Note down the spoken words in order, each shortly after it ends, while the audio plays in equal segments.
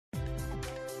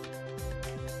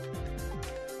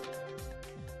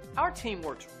Our team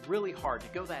works really hard to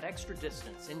go that extra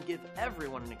distance and give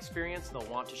everyone an experience they'll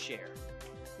want to share.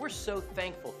 We're so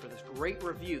thankful for this great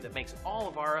review that makes all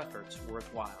of our efforts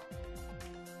worthwhile.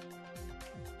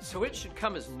 So it should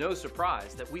come as no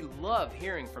surprise that we love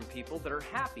hearing from people that are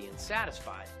happy and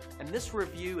satisfied, and this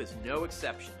review is no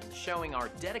exception in showing our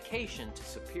dedication to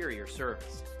superior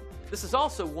service. This is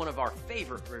also one of our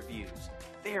favorite reviews,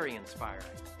 very inspiring.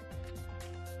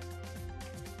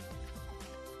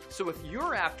 So if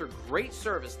you're after great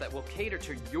service that will cater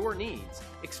to your needs,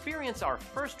 experience our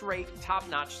first-rate,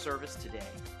 top-notch service today.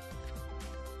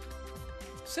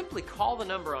 Simply call the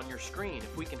number on your screen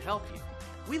if we can help you.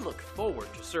 We look forward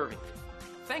to serving you.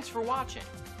 Thanks for watching.